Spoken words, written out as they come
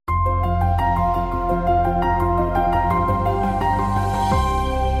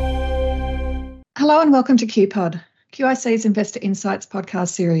Hello and welcome to QPod, QIC's Investor Insights podcast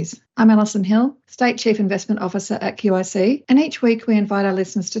series. I'm Allison Hill, State Chief Investment Officer at QIC, and each week we invite our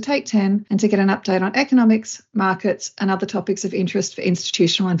listeners to take 10 and to get an update on economics, markets, and other topics of interest for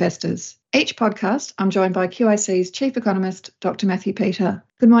institutional investors. Each podcast, I'm joined by QIC's Chief Economist, Dr. Matthew Peter.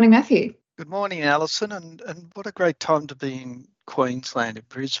 Good morning, Matthew. Good morning, Allison, and what a great time to be in Queensland, in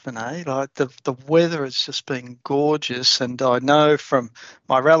Brisbane, eh? Like the weather has just been gorgeous, and I know from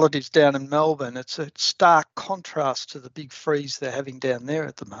my relatives down in Melbourne, it's a stark contrast to the big freeze they're having down there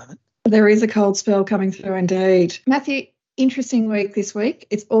at the moment. There is a cold spell coming through indeed. Matthew, interesting week this week.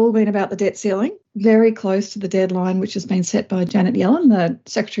 It's all been about the debt ceiling, very close to the deadline, which has been set by Janet Yellen, the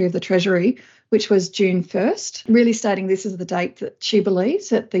Secretary of the Treasury, which was June 1st, really stating this is the date that she believes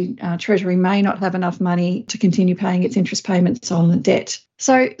that the Treasury may not have enough money to continue paying its interest payments on the debt.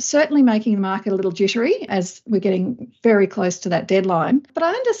 So certainly making the market a little jittery as we're getting very close to that deadline. But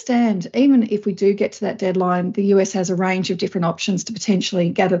I understand even if we do get to that deadline, the US has a range of different options to potentially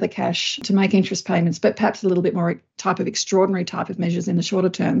gather the cash to make interest payments, but perhaps a little bit more extraordinary type of measures in the shorter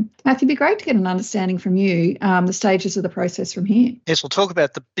term. Matthew, it'd be great to get an understanding from you, the stages of the process from here. Yes, we'll talk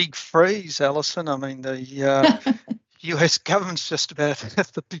about the big freeze, Allison. I mean, the US government's just about to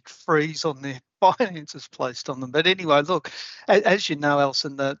have the big freeze on their finances placed on them. But anyway, look, as you know,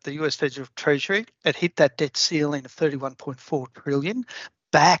 Alison, the US Federal Treasury, it hit that debt ceiling of $31.4 trillion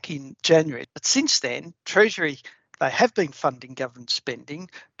back in January. But since then, Treasury, they have been funding government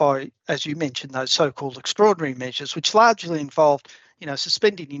spending by, as you mentioned, those so-called extraordinary measures, which largely involved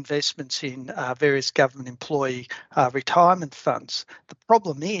suspending investments in various government employee retirement funds. The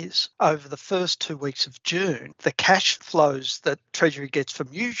problem is, over the first 2 weeks of June, the cash flows that Treasury gets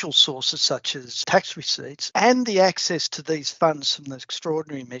from usual sources such as tax receipts and the access to these funds from the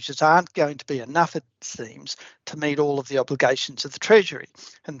extraordinary measures aren't going to be enough, it seems, to meet all of the obligations of the Treasury.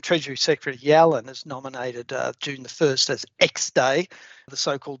 And Treasury Secretary Yellen has nominated June the 1st as X Day, the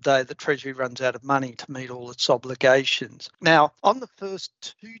so-called day that Treasury runs out of money to meet all its obligations. Now, on the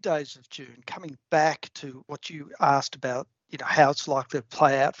first 2 days of June, coming back to what you asked about, how it's likely to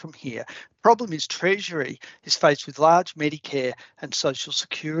play out from here. The problem is Treasury is faced with large Medicare and Social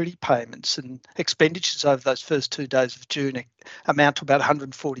Security payments, and expenditures over those first 2 days of June amount to about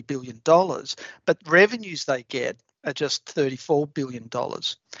 $140 billion, but revenues they get are just $34 billion.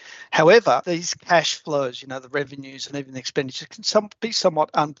 However, these cash flows, the revenues and even the expenditure can be somewhat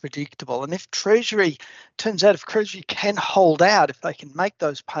unpredictable. And if Treasury can hold out, if they can make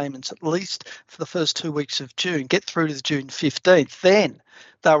those payments at least for the first 2 weeks of June, get through to the June 15th, then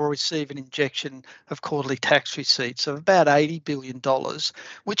they will receive an injection of quarterly tax receipts of about $80 billion,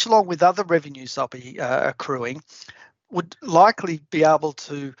 which along with other revenues they'll be accruing, would likely be able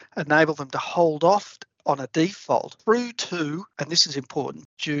to enable them to hold off on a default through to, and this is important,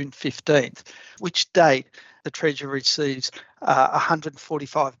 June 15th, which date the Treasury receives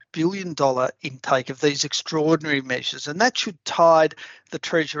 $145 billion intake of these extraordinary measures. And that should tide the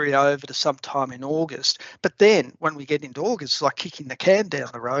Treasury over to sometime in August. But then when we get into August, it's like kicking the can down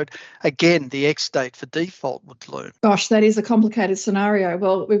the road. Again, the X date for default would loom. Gosh, that is a complicated scenario.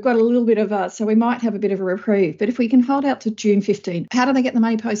 Well, we've got a little bit of so we might have a bit of a reprieve. But if we can hold out to June 15th, how do they get the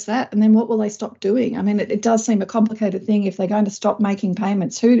money post that? And then what will they stop doing? I mean, it does seem a complicated thing if they're going to stop making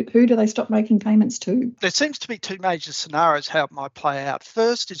payments. Who do they stop making payments to? There seems to be two major scenarios how it might play out.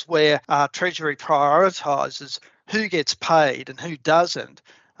 First is where Treasury prioritises who gets paid and who doesn't,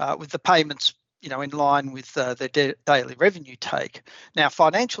 with the payments in line with their daily revenue take. Now,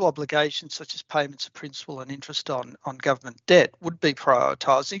 financial obligations such as payments of principal and interest on government debt would be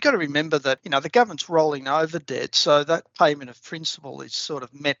prioritised. You've got to remember that the government's rolling over debt, so that payment of principal is sort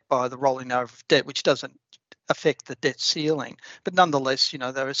of met by the rolling over of debt, which doesn't affect the debt ceiling. But nonetheless,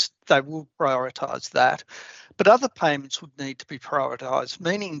 they will prioritise that. But other payments would need to be prioritised,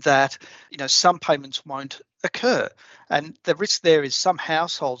 meaning that some payments won't occur. And the risk there is some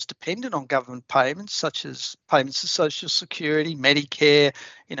households dependent on government payments, such as payments to Social Security, Medicare,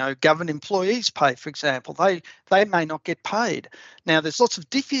 government employees pay, for example, they may not get paid. Now, there's lots of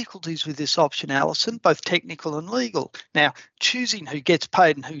difficulties with this option, Allison, both technical and legal. Now, choosing who gets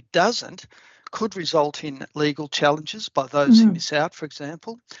paid and who doesn't could result in legal challenges by those who miss out, for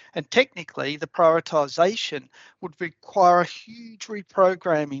example. And technically, the prioritisation would require a huge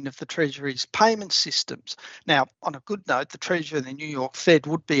reprogramming of the Treasury's payment systems. Now, on a good note, the Treasury and the New York Fed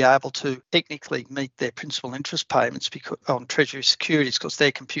would be able to technically meet their principal interest payments on Treasury securities because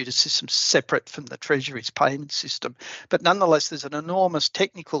their computer system's separate from the Treasury's payment system. But nonetheless, there's an enormous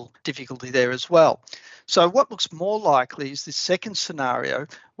technical difficulty there as well. So what looks more likely is this second scenario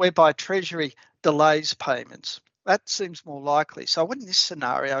whereby Treasury delays payments. That seems more likely. So in this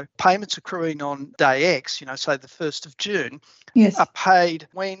scenario, payments accruing on day X, say the 1st of June, Yes. are paid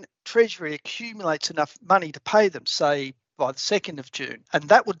when Treasury accumulates enough money to pay them, say by the 2nd of June. And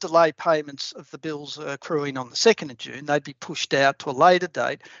that would delay payments of the bills accruing on the 2nd of June. They'd be pushed out to a later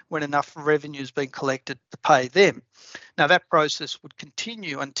date when enough revenue has been collected to pay them. Now, that process would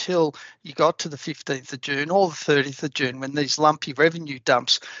continue until you got to the 15th of June or the 30th of June, when these lumpy revenue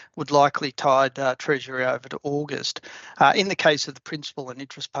dumps would likely tide Treasury over to August. In the case of the principal and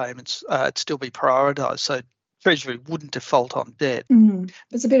interest payments, it'd still be prioritised, so Treasury wouldn't default on debt.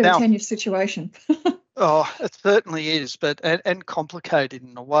 It's a bit of a tenuous situation. Oh, it certainly is, but and complicated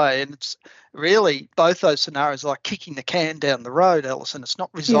in a way. And it's really both those scenarios are like kicking the can down the road, Alison. It's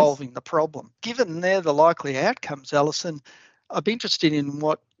not resolving the problem. Given they're the likely outcomes, Alison, I'd be interested in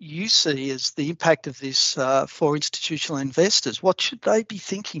what you see as the impact of this for institutional investors. What should they be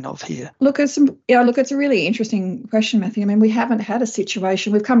thinking of here? Look, it's a really interesting question, Matthew. I mean, we haven't had a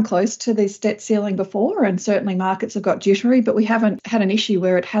situation. We've come close to this debt ceiling before, and certainly markets have got jittery, but we haven't had an issue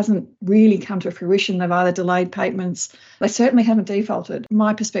where it hasn't really come to fruition. They've either delayed payments. They certainly haven't defaulted.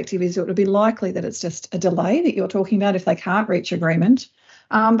 My perspective is it would be likely that it's just a delay that you're talking about if they can't reach agreement.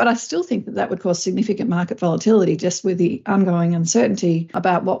 But I still think that would cause significant market volatility just with the ongoing uncertainty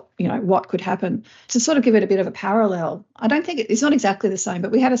about what could happen. To sort of give it a bit of a parallel, I don't think it's not exactly the same,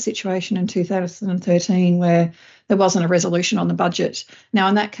 but we had a situation in 2013 where there wasn't a resolution on the budget. Now,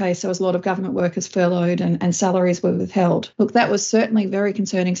 in that case, there was a lot of government workers furloughed and salaries were withheld. Look, that was certainly very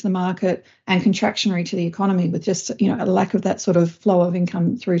concerning to the market and contractionary to the economy, with just a lack of that sort of flow of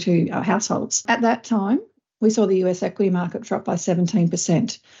income through to our households. At that time, we saw the US equity market drop by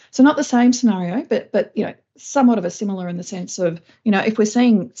 17%. So not the same scenario, but somewhat of a similar in the sense of, if we're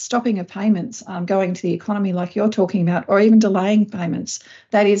seeing stopping of payments going to the economy like you're talking about, or even delaying payments,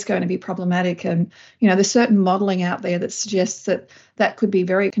 that is going to be problematic. And, there's certain modelling out there that suggests that could be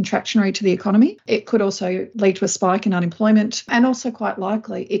very contractionary to the economy. It could also lead to a spike in unemployment, and also quite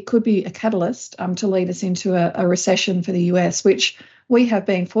likely it could be a catalyst to lead us into a recession for the US, which we have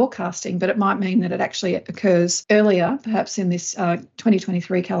been forecasting, but it might mean that it actually occurs earlier, perhaps in this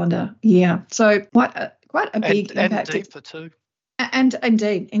 2023 calendar year. So quite a big impact. And deeper too. And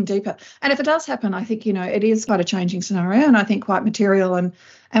indeed, in deeper. And if it does happen, I think, it is quite a changing scenario, and I think quite material.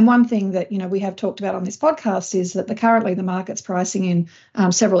 And one thing that, we have talked about on this podcast is that currently the market's pricing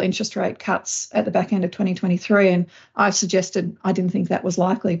in several interest rate cuts at the back end of 2023. And I've suggested I didn't think that was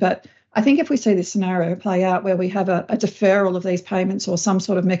likely. But I think if we see this scenario play out where we have a deferral of these payments or some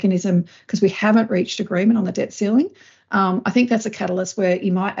sort of mechanism because we haven't reached agreement on the debt ceiling, I think that's a catalyst where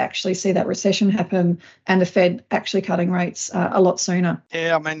you might actually see that recession happen and the Fed actually cutting rates a lot sooner.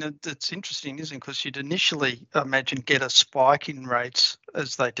 Yeah, I mean, it's interesting, isn't it? Because you'd initially, imagine, get a spike in rates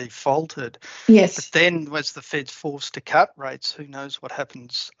as they defaulted. Yes. But then as the Fed's forced to cut rates, who knows what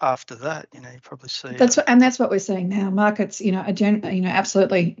happens after that? You probably see. That's what we're seeing now. Markets, are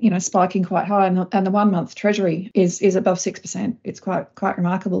absolutely, spiking quite high, and the 1 month Treasury is above 6%. It's quite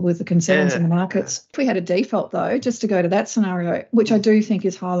remarkable with the concerns in the markets. If we had a default, though, just to go to that scenario, which I do think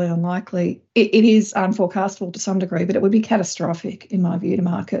is highly unlikely, it is unforecastable to some degree, but it would be catastrophic in my view to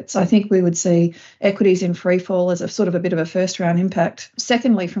markets. I think we would see equities in free fall as a bit of a first round impact.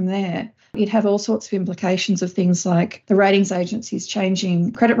 Secondly, from there, you'd have all sorts of implications of things like the ratings agencies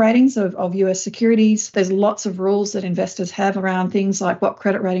changing credit ratings of US securities. There's lots of rules that investors have around things like what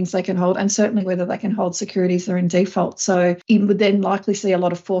credit ratings they can hold, and certainly whether they can hold securities that are in default. So you would then likely see a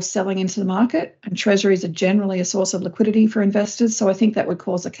lot of forced selling into the market, and treasuries are generally a source of liquidity for investors. So I think that would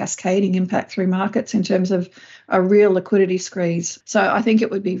cause a cascading impact through markets in terms of a real liquidity squeeze. So I think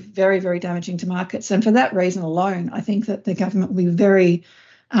it would be very, very damaging to markets. And for that reason alone, I think that the government will be very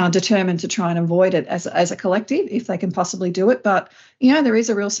determined to try and avoid it as a collective if they can possibly do it. But, there is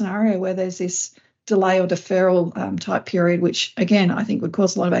a real scenario where there's this delay or deferral type period, which, again, I think would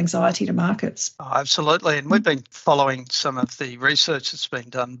cause a lot of anxiety to markets. Oh, absolutely. And we've been following some of the research that's been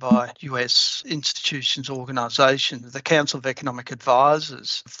done by US institutions, organisations, the Council of Economic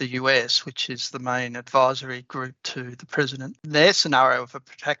Advisors of the US, which is the main advisory group to the president. Their scenario of a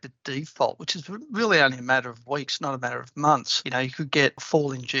protracted default, which is really only a matter of weeks, not a matter of months. You could get a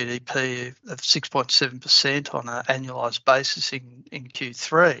fall in GDP of 6.7% on an annualised basis in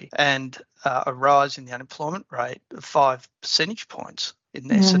Q3, and a rise in the unemployment rate of 5 percentage points in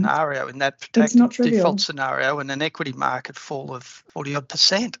their scenario, in that protracted default scenario, and an equity market fall of 40-odd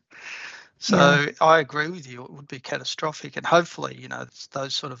percent. So I agree with you. It would be catastrophic, and hopefully,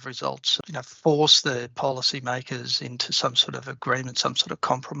 those sort of results, force the policymakers into some sort of agreement, some sort of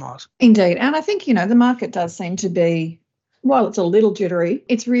compromise. Indeed, and I think the market does seem to be, while it's a little jittery,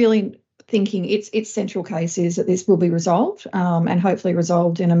 it's really thinking its central case is that this will be resolved, and hopefully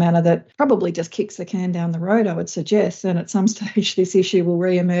resolved in a manner that probably just kicks the can down the road, I would suggest. And at some stage, this issue will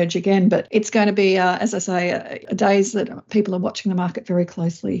re-emerge again. But it's going to be, as I say, days that people are watching the market very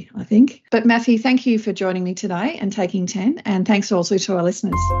closely, I think. But Matthew, thank you for joining me today and taking 10. And thanks also to our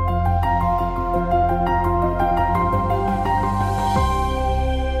listeners.